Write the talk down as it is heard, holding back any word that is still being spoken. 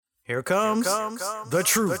Here comes the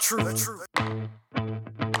truth.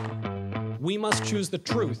 We must choose the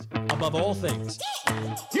truth above all things.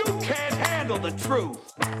 You can't handle the truth.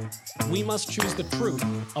 We must choose the truth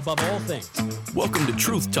above all things. Welcome to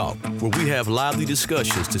Truth Talk, where we have lively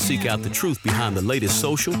discussions to seek out the truth behind the latest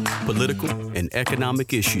social, political, and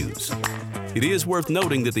economic issues. It is worth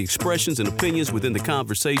noting that the expressions and opinions within the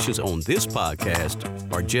conversations on this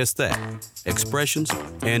podcast are just that, expressions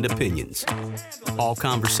and opinions. All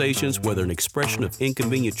conversations, whether an expression of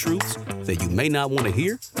inconvenient truths that you may not want to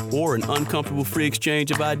hear, or an uncomfortable free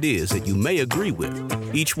exchange of ideas that you may agree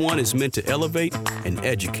with, each one is meant to elevate and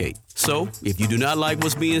educate. So, if you do not like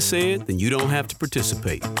what's being said, then you don't have to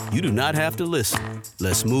participate. You do not have to listen.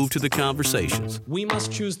 Let's move to the conversations. We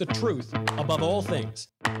must choose the truth above all things.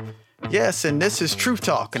 Yes, and this is Truth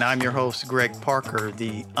Talk, and I'm your host, Greg Parker,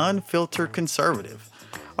 the unfiltered conservative.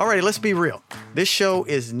 Alrighty, let's be real. This show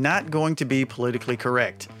is not going to be politically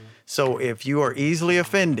correct. So if you are easily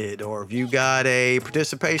offended, or if you got a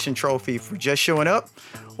participation trophy for just showing up,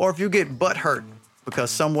 or if you get butthurt because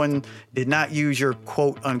someone did not use your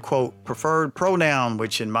quote-unquote preferred pronoun,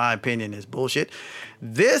 which in my opinion is bullshit,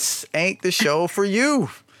 this ain't the show for you.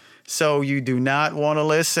 So you do not want to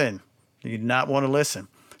listen. You do not want to listen.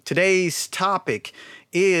 Today's topic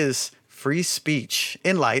is free speech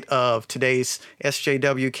in light of today's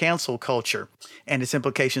SJW cancel culture and its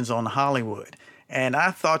implications on Hollywood. And I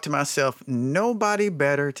thought to myself, nobody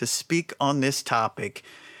better to speak on this topic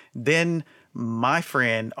than my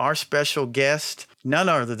friend, our special guest, none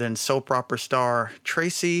other than soap opera star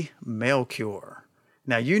Tracy Melchior.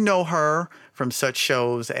 Now, you know her from such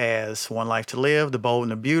shows as One Life to Live, The Bold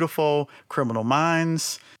and the Beautiful, Criminal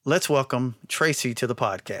Minds. Let's welcome Tracy to the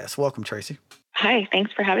podcast. Welcome, Tracy. Hi,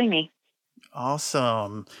 thanks for having me.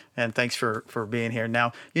 Awesome. And thanks for being here.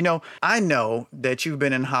 Now, I know that you've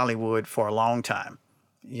been in Hollywood for a long time.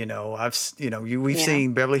 We've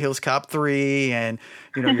seen Beverly Hills Cop 3 and,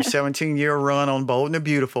 your 17-year run on Bold and the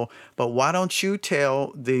Beautiful. But why don't you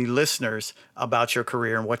tell the listeners about your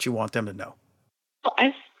career and what you want them to know? Well,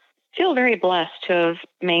 I feel very blessed to have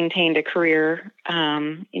maintained a career.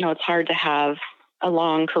 It's hard to have a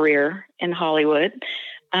long career in Hollywood.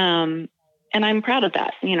 And I'm proud of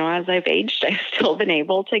that. As I've aged, I've still been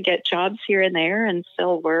able to get jobs here and there and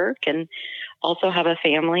still work and also have a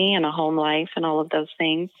family and a home life and all of those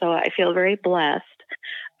things. So I feel very blessed.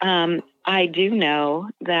 I do know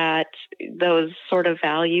that those sort of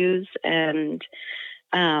values and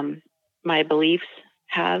my beliefs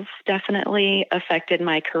have definitely affected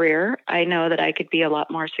my career. I know that I could be a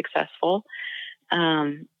lot more successful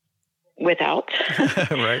without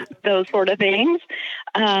right. those sort of things.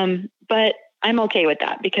 But I'm okay with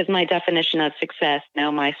that because my definition of success,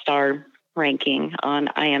 my star ranking on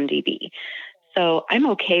IMDb. So I'm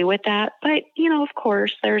okay with that. But, of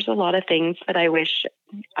course, there's a lot of things that I wish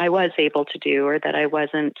I was able to do or that I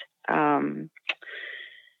wasn't,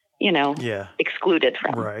 excluded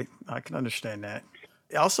from. Right. I can understand that.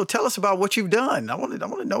 Also, tell us about what you've done. I want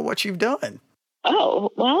to know what you've done. Oh,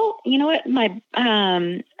 well, you know what?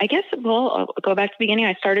 I guess, I'll go back to the beginning.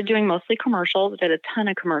 I started doing mostly commercials, did a ton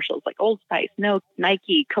of commercials like Old Spice,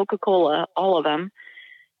 Nike, Coca-Cola, all of them.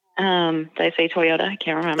 Did I say Toyota? I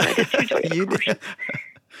can't remember. I did 2 Toyota commercials.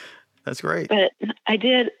 That's great. But I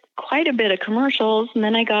did quite a bit of commercials, and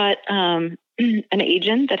then I got an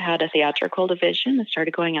agent that had a theatrical division. I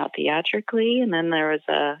started going out theatrically, and then there was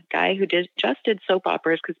a guy who just did soap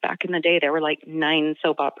operas because back in the day there were like 9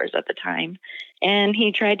 soap operas at the time, and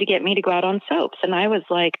he tried to get me to go out on soaps, and I was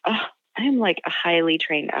like, oh, I'm like a highly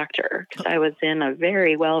trained actor because I was in a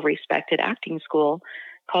very well-respected acting school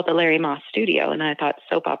called the Larry Moss Studio, and I thought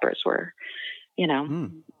soap operas were,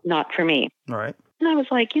 not for me. All right. And I was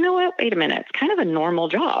like, you know what? Wait a minute. It's kind of a normal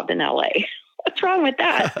job in LA. What's wrong with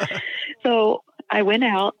that? So I went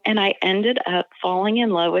out and I ended up falling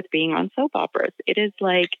in love with being on soap operas. It is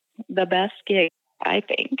like the best gig, I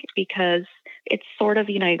think, because it's sort of,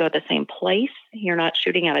 you go to the same place. You're not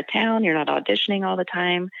shooting out of town. You're not auditioning all the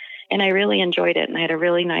time. And I really enjoyed it. And I had a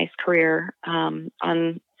really nice career on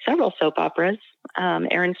several soap operas.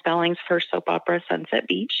 Aaron Spelling's first soap opera, Sunset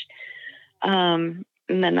Beach.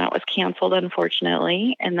 And then that was canceled,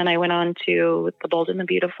 unfortunately. And then I went on to The Bold and the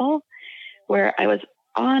Beautiful, where I was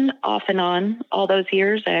off and on all those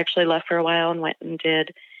years. I actually left for a while and went and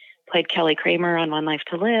played Kelly Kramer on One Life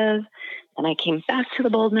to Live. And I came back to The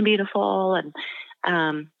Bold and the Beautiful and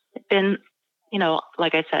been,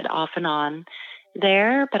 like I said, off and on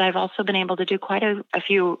there. But I've also been able to do quite a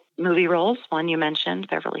few movie roles. One you mentioned,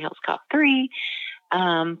 Beverly Hills Cop 3.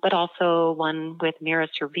 But also one with Mira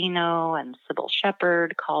Sorvino and Sybil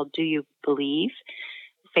Shepherd called Do You Believe?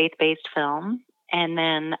 Faith-based film. And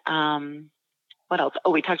then, what else?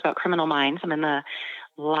 Oh, we talked about Criminal Minds. I'm in the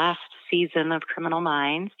last season of Criminal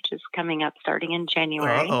Minds, which is coming up starting in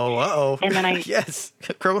January. Uh-oh. And then yes,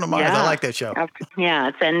 Criminal Minds. Yeah, I like that show. Yeah,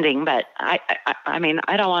 it's ending, but I mean,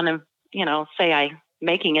 I don't want to, say I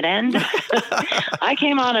making it end. I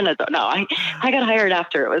came on and I got hired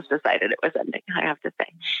after it was decided it was ending, I have to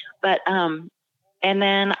say. But, and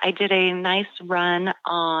then I did a nice run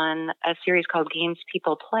on a series called Games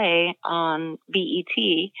People Play on BET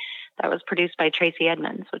that was produced by Tracy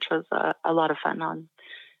Edmonds, which was a lot of fun on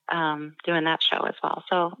doing that show as well.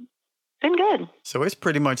 So been good. So it's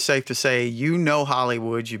pretty much safe to say,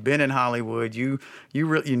 Hollywood, you've been in Hollywood, you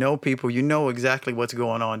know people, you know exactly what's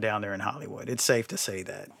going on down there in Hollywood. It's safe to say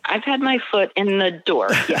that. I've had my foot in the door.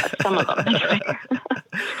 Yes, some of them.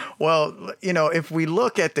 Well, if we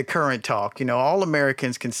look at the current talk, all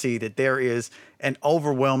Americans can see that there is an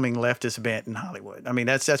overwhelming leftist bent in Hollywood. I mean,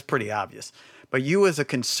 that's pretty obvious. But you as a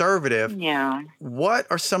conservative, what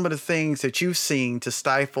are some of the things that you've seen to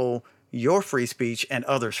stifle your free speech and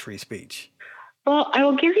others' free speech? Well, I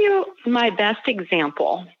will give you my best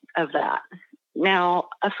example of that. Now,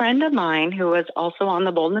 a friend of mine who was also on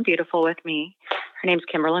The Bold and the Beautiful with me, her name's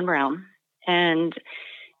Kimberlyn Brown. And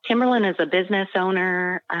Kimberlyn is a business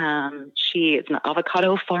owner. She is an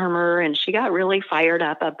avocado farmer, and she got really fired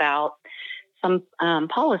up about some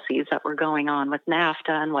policies that were going on with NAFTA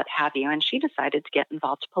and what have you. And she decided to get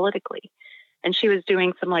involved politically. And she was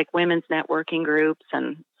doing some like women's networking groups,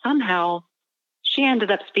 and somehow she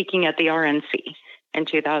ended up speaking at the RNC in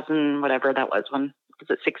 2000, whatever that was, when was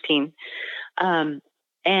it 16?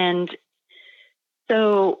 And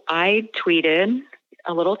so I tweeted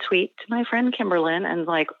a little tweet to my friend Kimberlyn,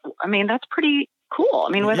 and that's pretty cool.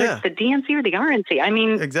 I mean, whether it's the DNC or the RNC, I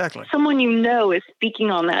mean, exactly, someone is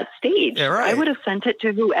speaking on that stage. Yeah, right. I would have sent it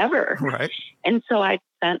to whoever. Right. And so I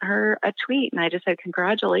sent her a tweet, and I just said,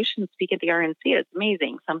 "Congratulations, speak at the RNC. It's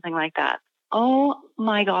amazing." Something like that. Oh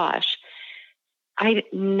my gosh. I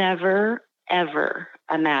never, ever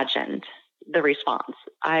imagined the response.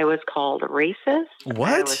 I was called racist. What?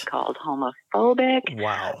 I was called homophobic.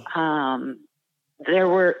 Wow.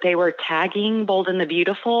 They were tagging Bold and the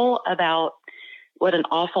Beautiful about what an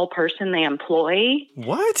awful person they employ.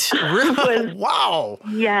 What? Really? Wow.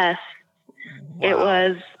 Yes. Wow. It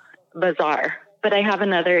was bizarre. But I have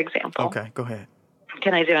another example. Okay, go ahead.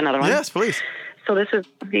 Can I do another one? Yes, please. So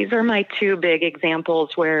these are my two big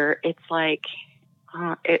examples where it's like,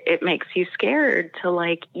 it makes you scared to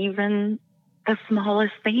like even the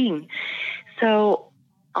smallest thing. So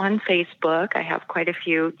on Facebook, I have quite a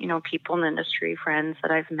few, people in the industry, friends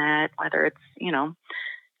that I've met, whether it's,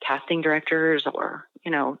 casting directors or,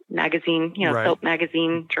 magazine, right. soap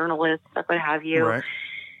magazine journalists, what have you. Right.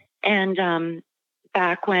 And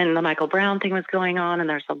back when the Michael Brown thing was going on, and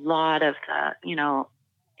there's a lot of,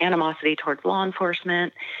 animosity towards law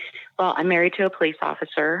enforcement. Well, I'm married to a police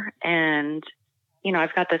officer, and,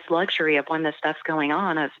 I've got this luxury of when this stuff's going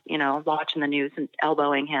on of, watching the news and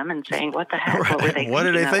elbowing him and saying, what the heck? Right. What were they thinking? What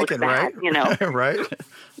are they thinking, right? Right.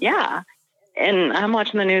 Yeah. And I'm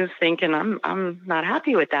watching the news thinking, I'm not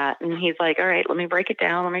happy with that. And he's like, all right, let me break it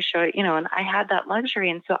down. Let me show you, and I had that luxury.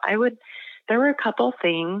 And so there were a couple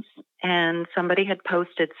things, and somebody had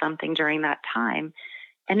posted something during that time.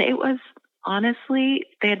 And it was honestly,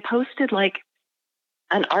 they had posted like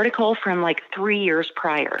an article from like 3 years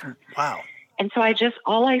prior. Wow. And so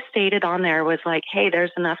all I stated on there was like, hey,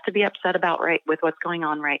 there's enough to be upset about with what's going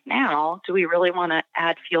on right now. Do we really want to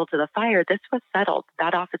add fuel to the fire? This was settled.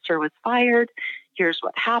 That officer was fired. Here's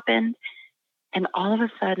what happened. And all of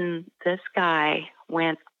a sudden, this guy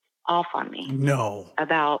went off on me. No.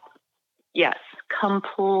 Yes,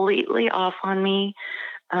 completely off on me.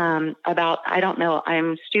 About, I don't know,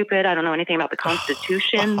 I'm stupid. I don't know anything about the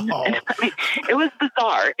Constitution. Oh. I mean, it was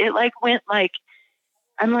bizarre. It went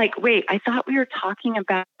I'm like, wait, I thought we were talking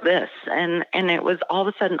about this. And it was all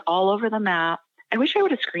of a sudden all over the map. I wish I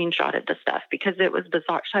would have screenshotted the stuff because it was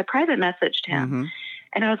bizarre. So I private messaged him, mm-hmm.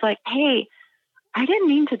 and I was like, hey, I didn't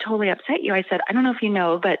mean to totally upset you. I said, I don't know if you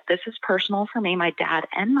know, but this is personal for me. My dad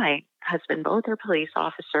and my husband both are police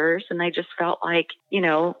officers. And I just felt like,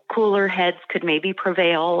 cooler heads could maybe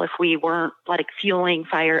prevail if we weren't like fueling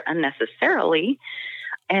fire unnecessarily.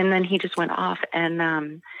 And then he just went off.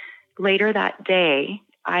 And later that day,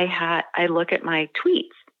 I look at my tweets,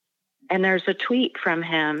 and there's a tweet from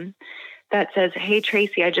him that says, hey,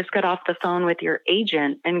 Tracy, I just got off the phone with your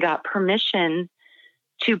agent and got permission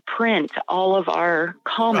to print all of our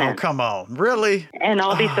comments. Oh, come on. Really? And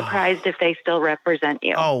I'll be surprised if they still represent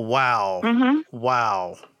you. Oh, wow. Mm-hmm.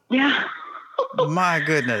 Wow. Yeah. My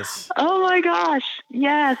goodness. Oh, my gosh.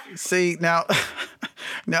 Yes. See, now,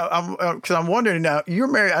 Now, because I'm wondering now, you're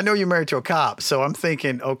married. I know you're married to a cop, so I'm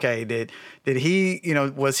thinking, okay, did he,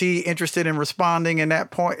 was he interested in responding in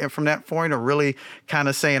that point, and from that point, or really kind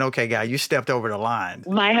of saying, okay, guy, you stepped over the line?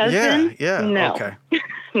 My husband? Yeah, No. okay.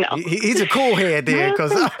 No. He's a cool head then,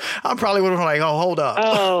 because I probably would have been like, oh, hold up.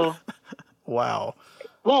 Oh. Wow.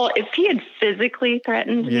 Well, if he had physically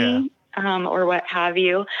threatened me, or what have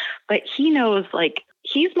you, but he knows, like,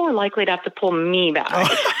 he's more likely to have to pull me back.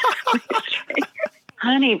 Oh.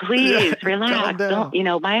 Honey, please relax.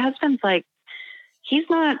 Don't, my husband's like, he's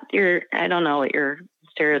not I don't know what your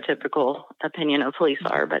stereotypical opinion of police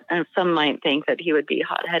are, but some might think that he would be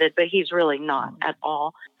hot-headed, but he's really not at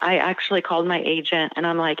all. I actually called my agent and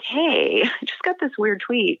I'm like, hey, I just got this weird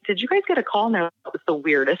tweet. Did you guys get a call? And that was the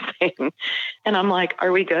weirdest thing. And I'm like,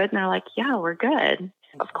 are we good? And they're like, yeah, we're good.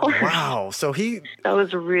 Of course. Wow. So that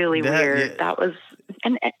was really weird. Yeah. That was,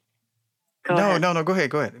 go ahead. No, go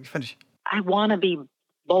ahead. Finish. I want to be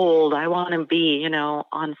bold. I want to be,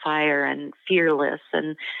 on fire and fearless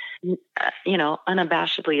and,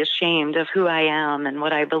 unabashedly ashamed of who I am and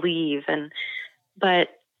what I believe. But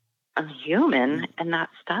I'm human, and that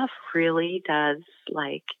stuff really does,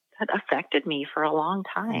 that affected me for a long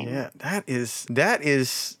time. Yeah, that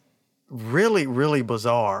is really, really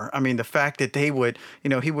bizarre. I mean, the fact that they would,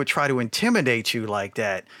 he would try to intimidate you like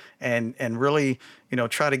that and really,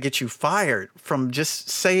 try to get you fired from just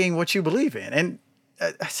saying what you believe in. And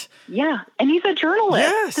yeah. And he's a journalist.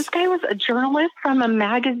 Yes. This guy was a journalist from a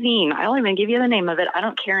magazine. I'll even give you the name of it. I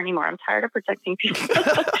don't care anymore. I'm tired of protecting people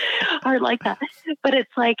are like that. But it's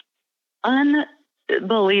like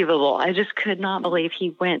unbelievable. I just could not believe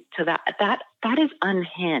he went to that. That is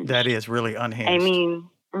unhinged. That is really unhinged. I mean,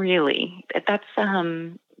 really, that's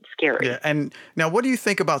scary. Yeah. And now, what do you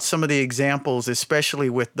think about some of the examples, especially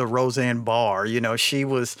with the Roseanne Barr?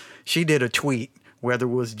 She did a tweet, whether it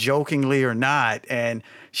was jokingly or not, and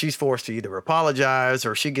she's forced to either apologize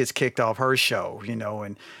or she gets kicked off her show,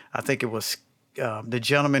 and I think it was the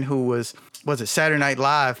gentleman who was it Saturday Night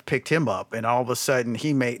Live picked him up, and all of a sudden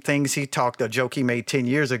he made a joke he made 10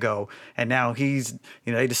 years ago, and now he's,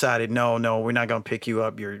 they decided, no, we're not going to pick you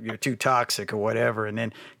up. You're too toxic or whatever. And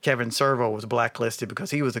then Kevin Servo was blacklisted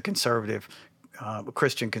because he was a conservative, a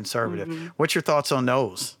Christian conservative. Mm-hmm. What's your thoughts on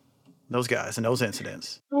those guys and those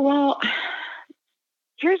incidents? Well,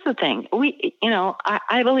 here's the thing.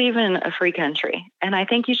 I believe in a free country, and I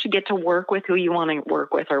think you should get to work with who you want to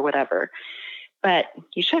work with or whatever. But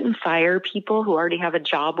you shouldn't fire people who already have a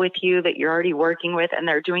job with you that you're already working with, and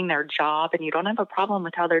they're doing their job, and you don't have a problem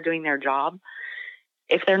with how they're doing their job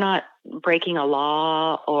if they're not breaking a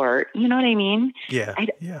law, or, you know what I mean? Yeah. I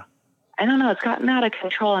don't know. It's gotten out of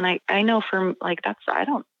control. And I know from I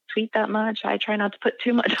don't tweet that much. I try not to put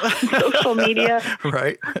too much on social media.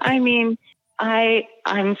 Right. I mean,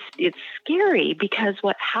 it's scary because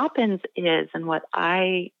what happens is,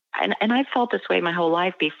 and I've felt this way my whole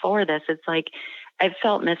life before this. It's like I've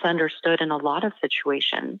felt misunderstood in a lot of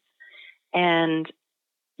situations. And,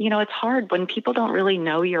 it's hard when people don't really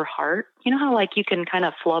know your heart. You know how you can kind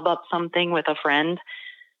of flub up something with a friend?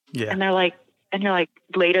 Yeah. And you're like,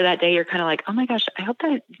 later that day, you're kind of like, oh my gosh, I hope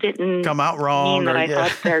that didn't come out wrong. Mean that I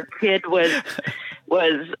thought their kid was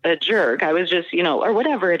a jerk. I was just, or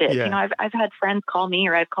whatever it is. Yeah. I've had friends call me,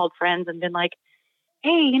 or I've called friends and been like,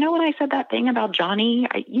 hey, when I said that thing about Johnny,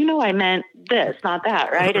 I meant this, not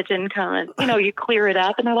that, right? It didn't come and, you clear it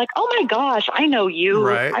up, and they're like, oh my gosh, I know you.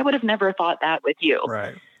 Right. I would have never thought that with you.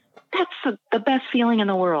 Right. That's the best feeling in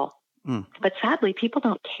the world. Mm. But sadly, people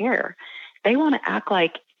don't care. They want to act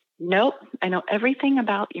like, nope, I know everything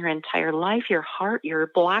about your entire life, your heart, your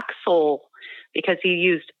black soul, because you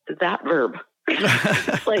used that verb.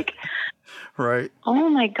 It's like, right. Oh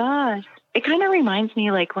my gosh. It kind of reminds me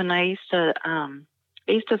when I used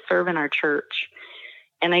to serve in our church,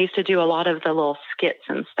 and I used to do a lot of the little skits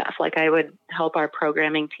and stuff. I would help our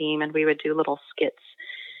programming team, and we would do little skits.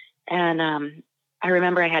 And I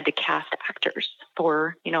remember I had to cast actors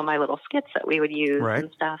for, my little skits that we would use. Right.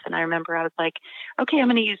 And stuff. And I remember I was like, okay, I'm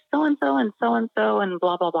going to use so-and-so and so-and-so and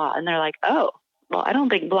blah, blah, blah. And they're like, oh, well, I don't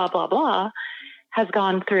think blah, blah, blah has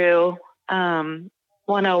gone through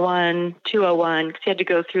 101, 201, because you had to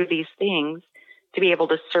go through these things to be able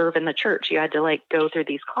to serve in the church. You had to go through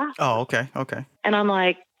these classes. Oh, okay. And I'm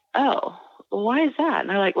like, oh, well, why is that? And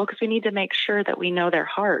they're like, well, because we need to make sure that we know their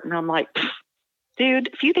heart. And I'm like, dude,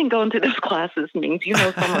 if you think going through those classes means you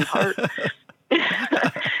know someone's heart,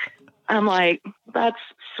 I'm like, that's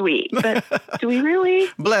sweet. But do we really?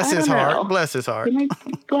 Bless his heart. Bless his heart.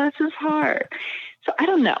 Bless his heart. So I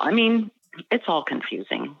don't know. I mean, it's all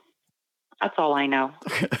confusing. That's all I know.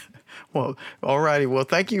 Well, all righty. Well,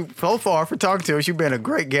 thank you so far for talking to us. You've been a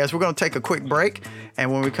great guest. We're going to take a quick break.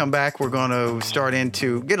 And when we come back, we're going to start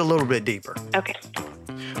get a little bit deeper. Okay.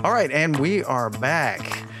 All right. And we are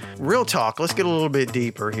back. Real talk. Let's get a little bit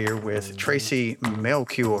deeper here with Tracy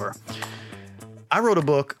Melchior. I wrote a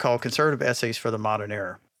book called Conservative Essays for the Modern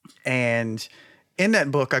Era. And in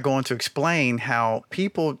that book, I go on to explain how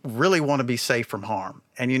people really want to be safe from harm.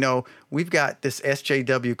 And, we've got this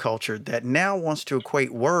SJW culture that now wants to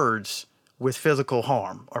equate words with physical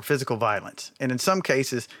harm or physical violence. And in some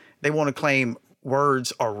cases, they want to claim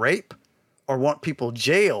words are rape or want people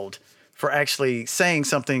jailed for actually saying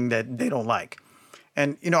something that they don't like.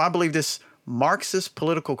 And, I believe this Marxist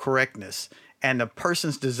political correctness and the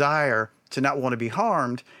person's desire to not want to be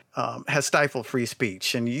harmed has stifled free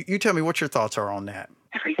speech. And you tell me what your thoughts are on that.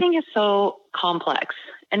 Everything is so complex.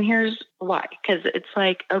 And here's why. Because it's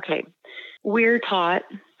like, okay, we're taught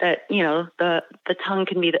that, the tongue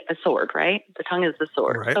can be a sword, right? The tongue is the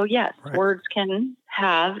sword. Right. So yes, Right. words can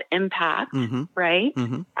have impact, Mm-hmm. right?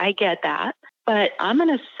 Mm-hmm. I get that. But I'm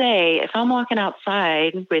going to say, if I'm walking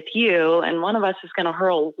outside with you and one of us is going to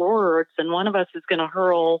hurl words and one of us is going to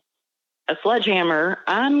hurl a sledgehammer,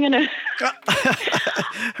 I'm going to...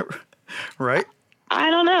 Right. I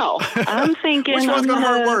don't know. I'm thinking... Which one's going to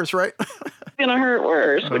hurt worse, right? Going to hurt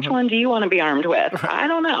worse. Uh-huh. Which one do you want to be armed with? I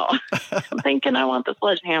don't know. I'm thinking I want the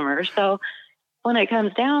sledgehammer. So when it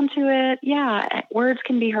comes down to it, yeah, words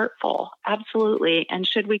can be hurtful. Absolutely. And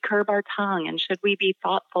should we curb our tongue? And should we be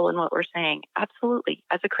thoughtful in what we're saying? Absolutely.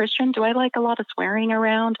 As a Christian, do I like a lot of swearing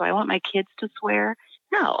around? Do I want my kids to swear?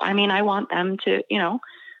 No. I mean, I want them to,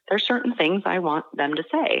 there's certain things I want them to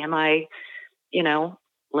say. Am I,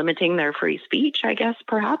 limiting their free speech, I guess,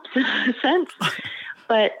 perhaps in a sense.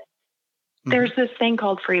 But there's this thing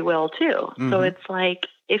called free will too. Mm-hmm. So it's like,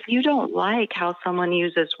 if you don't like how someone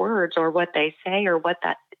uses words or what they say or what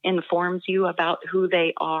that informs you about who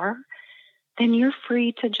they are, then you're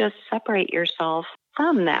free to just separate yourself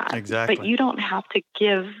from that. Exactly. But you don't have to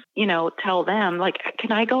tell them, like,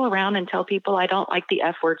 can I go around and tell people I don't like the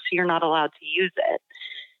F word, so you're not allowed to use it?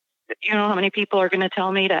 You know how many people are going to tell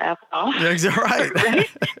me to F off? Right. Right?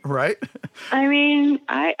 Right. I mean,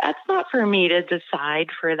 that's not for me to decide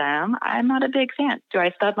for them. I'm not a big fan. Do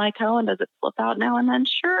I stub my toe and does it slip out now and then?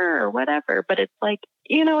 Sure, whatever. But it's like,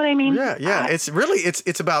 you know what I mean? Yeah. It's really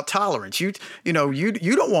it's about tolerance. You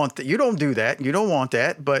don't want that. You don't do that. You don't want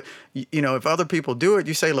that. But if other people do it,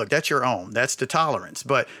 you say, look, that's your own. That's the tolerance.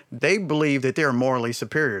 But they believe that they're morally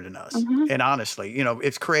superior than us. Mm-hmm. And honestly,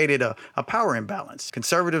 it's created a power imbalance.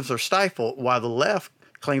 Conservatives are stifled while the left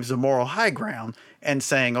claims the moral high ground and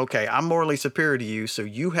saying, okay, I'm morally superior to you, so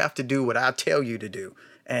you have to do what I tell you to do.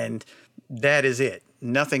 And that is it.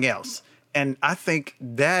 Nothing else. And I think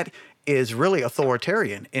that is really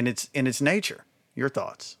authoritarian in its nature. Your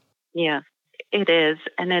thoughts? Yeah, it is.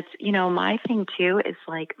 And it's, my thing too is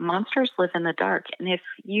like monsters live in the dark. And if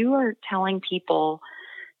you are telling people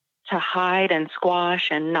to hide and squash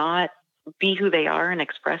and not be who they are and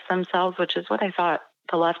express themselves, which is what I thought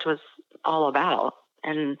the left was all about.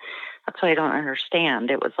 And that's what I don't understand.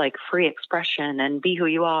 It was like free expression and be who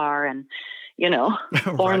you are and,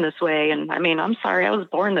 born this way. And I mean, I'm sorry, I was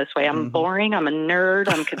born this way. I'm boring. I'm a nerd.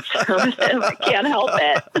 I'm conservative. I can't help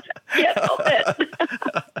it.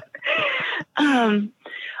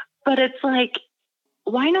 But it's like,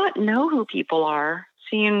 why not know who people are?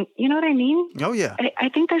 Seeing, you know what I mean? Oh, yeah. I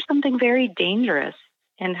think there's something very dangerous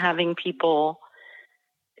in having people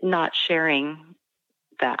not sharing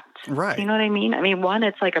that. Right. You know what I mean? I mean, one,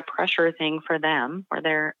 it's like a pressure thing for them where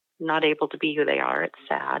they're not able to be who they are. It's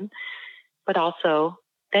sad. But also,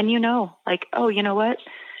 then like, oh, you know what?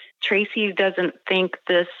 Tracy doesn't think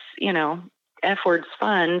this, F word's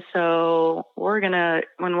fun. So we're going to,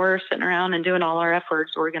 when we're sitting around and doing all our F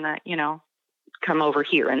words, we're going to, come over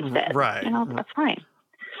here instead. Right. That's fine.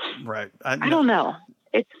 Right. I don't know.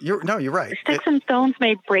 You're right. Sticks and stones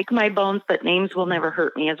may break my bones, but names will never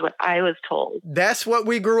hurt me, is what I was told. That's what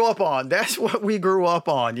we grew up on. We grew up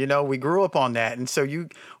on that. And so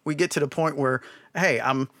we get to the point where, hey,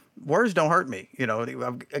 words don't hurt me.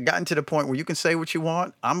 I've gotten to the point where you can say what you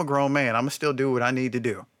want. I'm a grown man. I'm gonna still do what I need to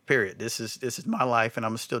do. Period. This is my life, and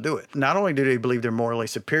I'm gonna still do it. Not only do they believe they're morally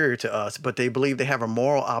superior to us, but they believe they have a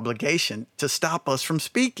moral obligation to stop us from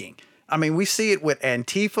speaking. I mean, we see it with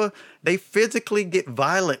Antifa. They physically get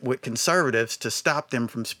violent with conservatives to stop them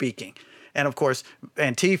from speaking. And of course,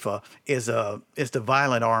 Antifa is the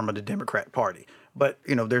violent arm of the Democrat Party. But,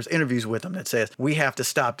 there's interviews with them that says, we have to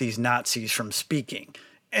stop these Nazis from speaking.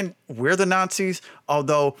 And we're the Nazis,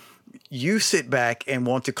 although you sit back and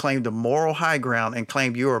want to claim the moral high ground and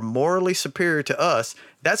claim you are morally superior to us.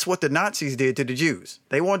 That's what the Nazis did to the Jews.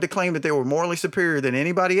 They wanted to claim that they were morally superior than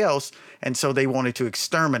anybody else, and so they wanted to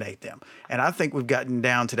exterminate them. And I think we've gotten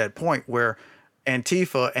down to that point where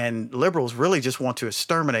Antifa and liberals really just want to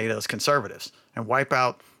exterminate us conservatives and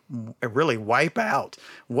really wipe out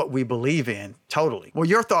what we believe in totally. Well,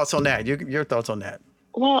 your thoughts on that? Your thoughts on that?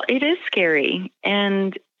 Well, it is scary.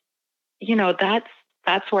 And,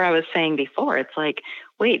 that's where I was saying before. It's like,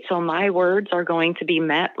 wait, so my words are going to be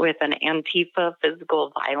met with an Antifa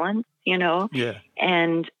physical violence, Yeah.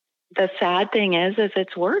 And the sad thing is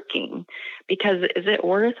it's working, because is it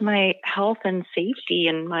worth my health and safety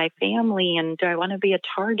and my family? And do I want to be a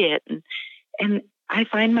target? And I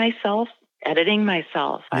find myself editing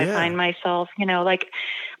myself. Yeah. I find myself,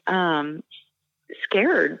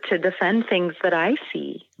 scared to defend things that I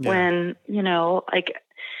see when,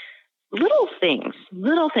 little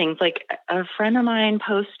things, like a friend of mine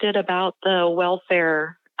posted about the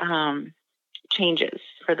welfare changes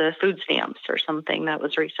for the food stamps or something that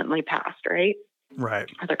was recently passed, right? Right.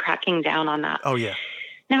 Or they're cracking down on that. Oh, yeah.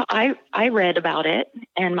 Now, I read about it,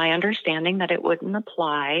 and my understanding that it wouldn't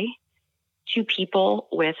apply to people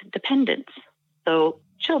with dependents, so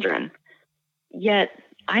children. Yet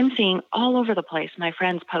I'm seeing all over the place my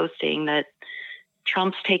friends posting that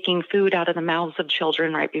Trump's taking food out of the mouths of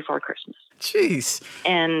children right before Christmas. Jeez.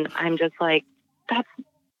 And I'm just like,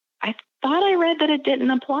 I thought I read that it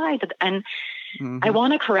didn't apply to, and I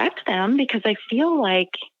want to correct them, because I feel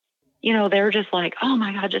like, they're just like, oh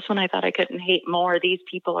my God, just when I thought I couldn't hate more, these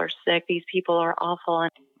people are sick, these people are awful.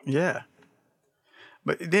 Yeah.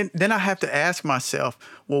 But then I have to ask myself,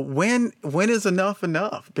 well, when is enough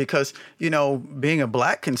enough? Because, being a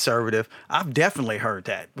black conservative, I've definitely heard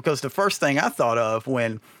that. Because the first thing I thought of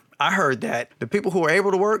when I heard that, the people who are able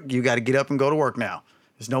to work, you got to get up and go to work now.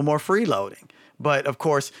 There's no more freeloading. But of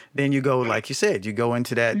course, then you go, like you said, you go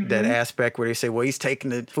into that aspect where they say, well, he's taking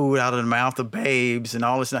the food out of the mouth of babes and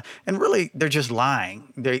all this stuff. And really, they're just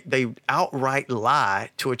lying. They outright lie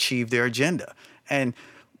to achieve their agenda. And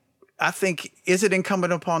I think, is it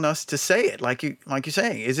incumbent upon us to say it? Like you're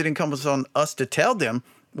saying, is it incumbent on us to tell them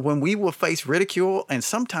when we will face ridicule and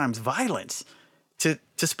sometimes violence to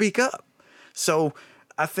speak up? So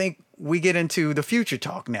I think we get into the future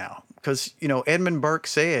talk now, because, Edmund Burke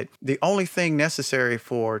said, the only thing necessary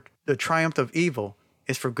for the triumph of evil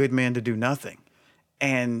is for good men to do nothing.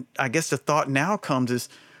 And I guess the thought now comes is,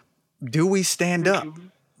 do we stand up?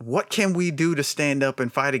 What can we do to stand up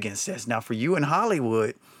and fight against this? Now, for you in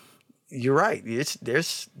Hollywood, you're right.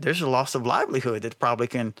 There's a loss of livelihood that probably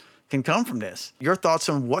can come from this. Your thoughts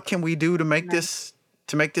on what can we do to make this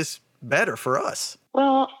better for us?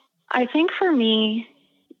 Well, I think for me,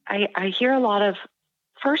 I hear a lot of,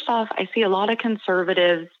 first off, I see a lot of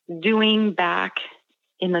conservatives doing back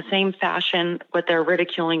in the same fashion what they're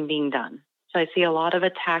ridiculing being done. So I see a lot of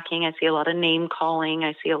attacking. I see a lot of name calling.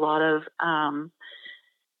 I see a lot of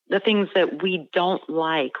the things that we don't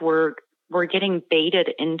like. We're getting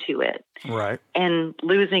baited into it, right, and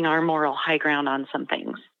losing our moral high ground on some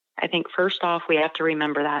things. I think first off, we have to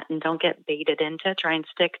remember that and don't get baited into, try and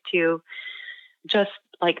stick to just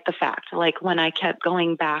like the fact, like when I kept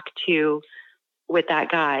going back to with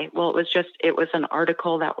that guy, well, it was an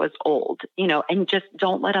article that was old, and just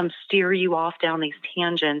don't let them steer you off down these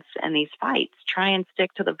tangents and these fights. Try and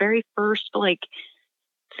stick to the very first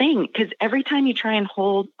thing. Cause every time you try and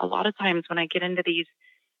hold, a lot of times when I get into these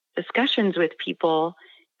discussions with people,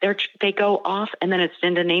 they go off and then it's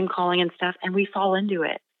into name calling and stuff, and we fall into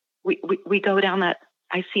it. We go down that.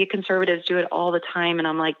 I see conservatives do it all the time, and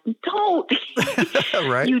I'm like, don't.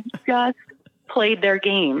 Right. You just played their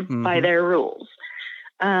game by their rules.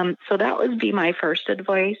 So that would be my first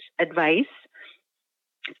advice.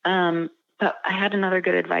 But I had another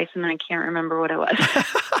good advice, and I can't remember what it was.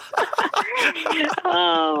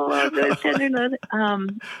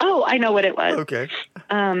 I know what it was. Okay.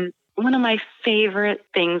 One of my favorite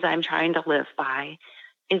things I'm trying to live by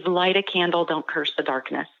is light a candle, don't curse the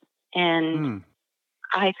darkness. And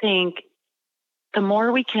I think the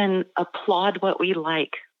more we can applaud what we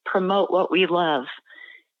like, promote what we love,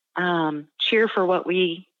 cheer for what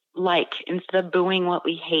we like instead of booing what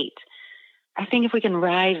we hate. I think if we can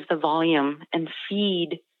rise the volume and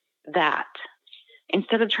feed that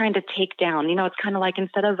instead of trying to take down, it's kind of like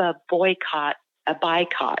instead of a boycott, a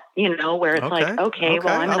boycott, where it's well, I'm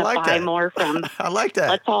going to buy more from, I like that.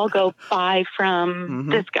 Let's all go buy from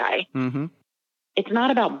this guy. Mm-hmm. It's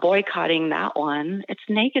not about boycotting that one. It's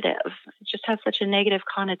negative. It just has such a negative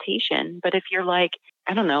connotation. But if you're like,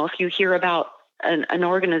 I don't know, if you hear about an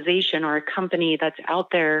organization or a company that's out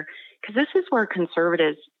there because this is where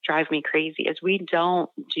conservatives drive me crazy, is we don't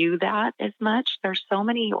do that as much. There's so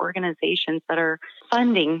many organizations that are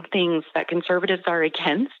funding things that conservatives are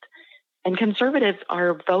against, and conservatives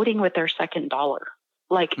are voting with their second dollar,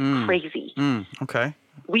 like crazy. Okay.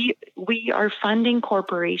 We are funding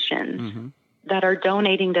corporations that are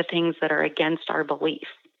donating to things that are against our beliefs.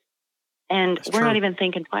 And That's we're true. not even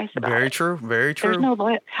thinking twice about it. Very true. Very true. There's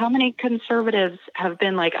no, how many conservatives have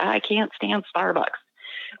been like, I can't stand Starbucks.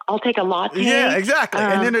 I'll take a latte. Yeah, exactly.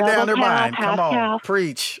 And then they're down their mind. Come on, half.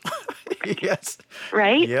 preach. Yes.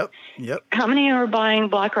 Right? Yep. How many are buying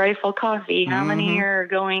Black Rifle coffee? How many are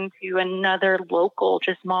going to another local,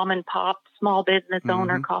 just mom and pop, small business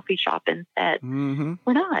owner coffee shop instead?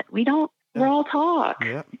 We're not. We don't. We're all talk.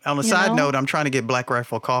 Yeah. On a side note, I'm trying to get Black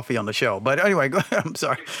Rifle coffee on the show. But anyway, go ahead. I'm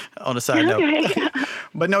sorry. On a side note.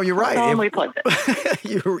 But no, you're right. We plugged it.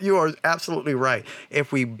 You are absolutely right.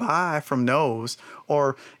 If we buy from those,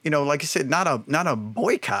 or, like you said, not a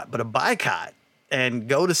boycott, but a boycott, and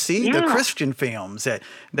go to see the Christian films that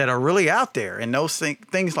are really out there, and those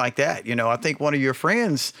things like that. I think one of your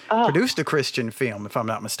friends produced a Christian film, if I'm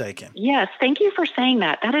not mistaken. Yes. Thank you for saying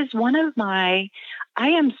that. That is one of I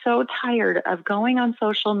am so tired of going on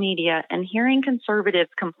social media and hearing conservatives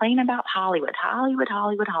complain about Hollywood,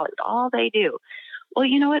 all they do. Well,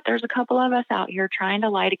 you know what? There's a couple of us out here trying to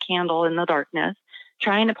light a candle in the darkness,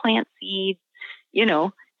 trying to plant seeds,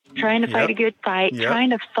 trying to fight a good fight, we're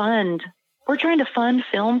trying to fund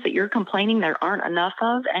films that you're complaining there aren't enough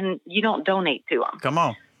of, and you don't donate to them. Come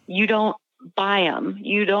on. You don't buy them.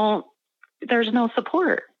 There's no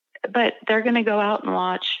support, but they're going to go out and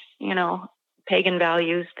watch, pagan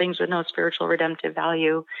values, things with no spiritual redemptive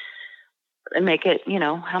value, and make it,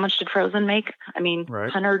 how much did Frozen make? I mean,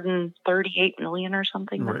 138 million or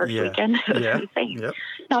something the first weekend. It was insane. Yep.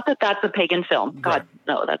 Not that that's a pagan film. God,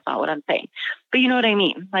 no, that's not what I'm saying. But you know what I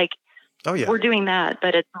mean? Like, we're doing that,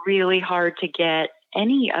 but it's really hard to get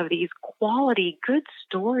any of these quality, good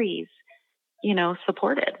stories,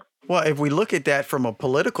 supported. Well, if we look at that from a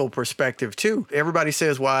political perspective too, everybody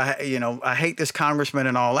says, well, I hate this congressman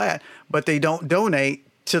and all that, but they don't donate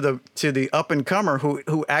to the up and comer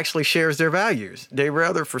who actually shares their values. They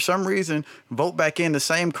rather, for some reason, vote back in the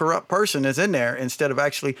same corrupt person that's in there instead of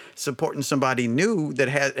actually supporting somebody new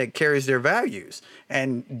that carries their values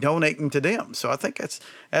and donating to them. So I think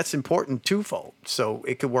that's important twofold. So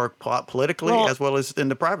it could work politically as well as in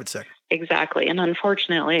the private sector. Exactly. And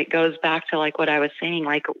unfortunately, it goes back to like what I was saying,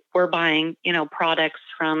 like we're buying, products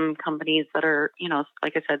from companies that are,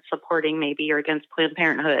 like I said, supporting maybe you're against Planned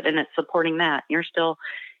Parenthood and it's supporting that. You're still,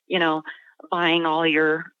 buying all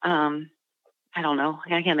your, I don't know,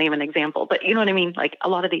 I can't think of an example, but you know what I mean? Like a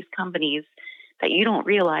lot of these companies that you don't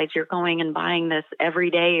realize you're going and buying this every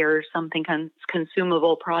day or something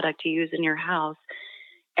consumable product to use in your house.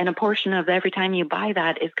 And a portion of every time you buy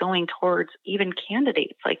that is going towards even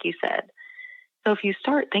candidates, like you said. So if you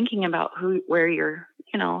start thinking about where your,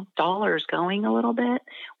 dollar's going a little bit,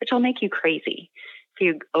 which will make you crazy if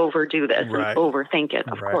you overdo this and overthink it,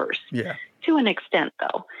 of course. Yeah. To an extent,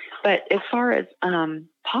 though. But as far as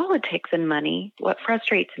politics and money, what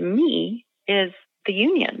frustrates me is the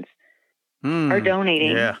unions are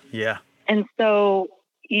donating. Yeah. And so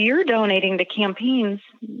you're donating to campaigns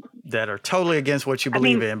that are totally against what you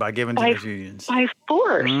believe in by giving to those unions. By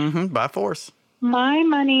force. By force. My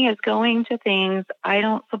money is going to things I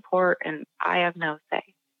don't support and I have no say.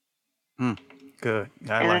 Good. It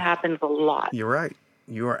happens a lot. You're right.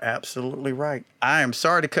 You are absolutely right. I am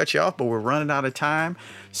sorry to cut you off, but we're running out of time.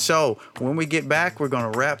 So when we get back, we're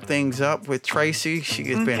going to wrap things up with Tracy. She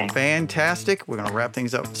has been fantastic. We're going to wrap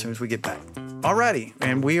things up as soon as we get back. Alrighty,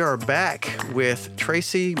 and we are back with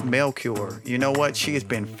Tracy Melchior. You know what? She has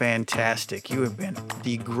been fantastic. You have been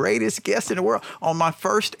the greatest guest in the world on my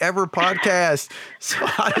first ever podcast. So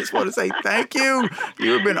I just want to say thank you.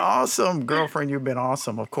 You have been awesome. Girlfriend, you've been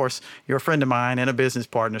awesome. Of course, you're a friend of mine and a business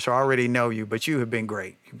partner, so I already know you, but you have been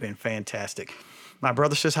great. You've been fantastic. My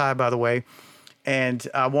brother says hi, by the way. And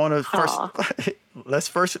I want to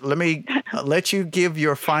let me let you give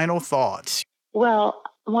your final thoughts. Well,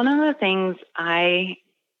 one of the things I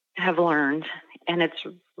have learned, and it's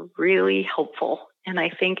really helpful, and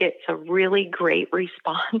I think it's a really great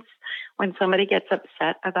response when somebody gets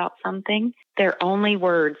upset about something, they're only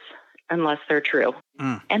words unless they're true.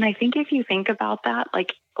 And I think if you think about that,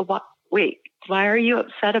 like, why are you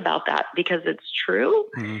upset about that? Because it's true?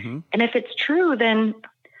 And if it's true, then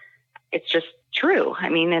it's just true. I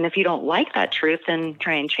mean, and if you don't like that truth, then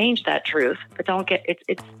try and change that truth, but don't get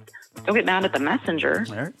mad at the messenger,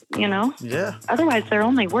 right. Yeah. Yeah. Otherwise, they're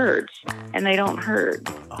only words and they don't hurt.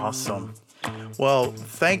 Awesome. Well,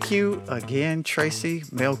 thank you again, Tracy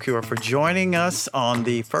Melchior, for joining us on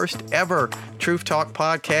the first ever Truth Talk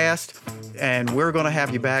podcast. And we're going to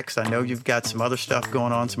have you back because I know you've got some other stuff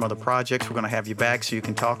going on, some other projects. We're going to have you back so you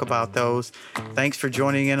can talk about those. Thanks for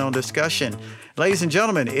joining in on discussion. Ladies and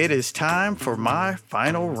gentlemen, it is time for my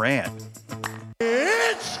final rant.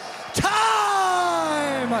 It's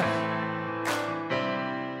time!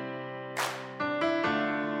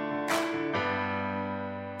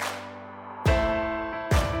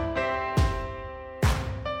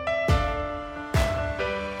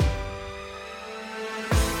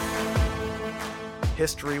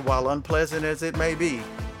 History, while unpleasant as it may be,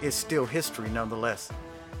 is still history nonetheless.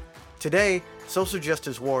 Today, social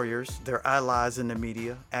justice warriors, their allies in the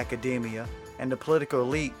media, academia, and the political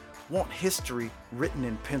elite want history written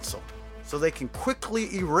in pencil so they can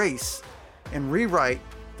quickly erase and rewrite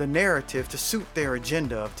the narrative to suit their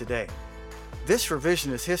agenda of today. This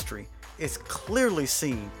revisionist history is clearly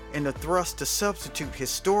seen in the thrust to substitute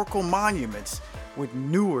historical monuments with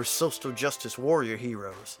newer social justice warrior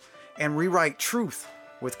heroes and rewrite truth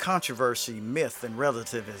with controversy, myth, and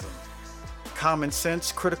relativism. Common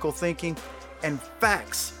sense, critical thinking, and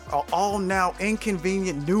facts are all now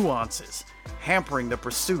inconvenient nuances, hampering the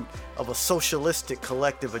pursuit of a socialistic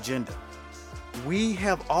collective agenda. We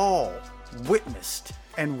have all witnessed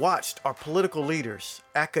and watched our political leaders,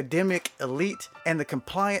 academic elite, and the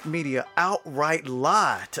compliant media outright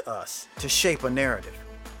lie to us to shape a narrative.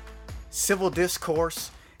 Civil discourse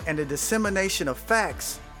and the dissemination of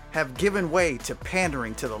facts have given way to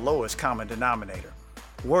pandering to the lowest common denominator.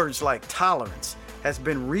 Words like tolerance has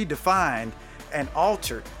been redefined and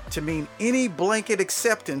altered to mean any blanket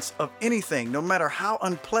acceptance of anything, no matter how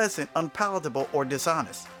unpleasant, unpalatable, or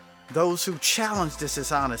dishonest. Those who challenge this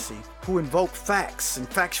dishonesty, who invoke facts and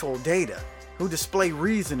factual data, who display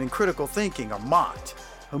reason and critical thinking are mocked,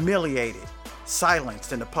 humiliated,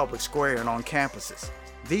 silenced in the public square and on campuses.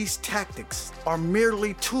 These tactics are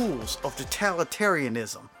merely tools of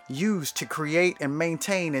totalitarianism used to create and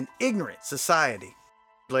maintain an ignorant society.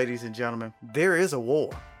 Ladies and gentlemen, there is a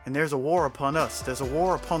war, and there's a war upon us. There's a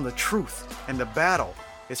war upon the truth, and the battle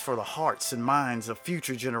is for the hearts and minds of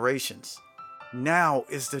future generations. Now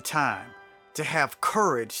is the time to have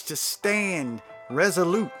courage to stand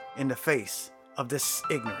resolute in the face of this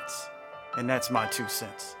ignorance. And that's my 2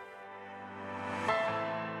 cents.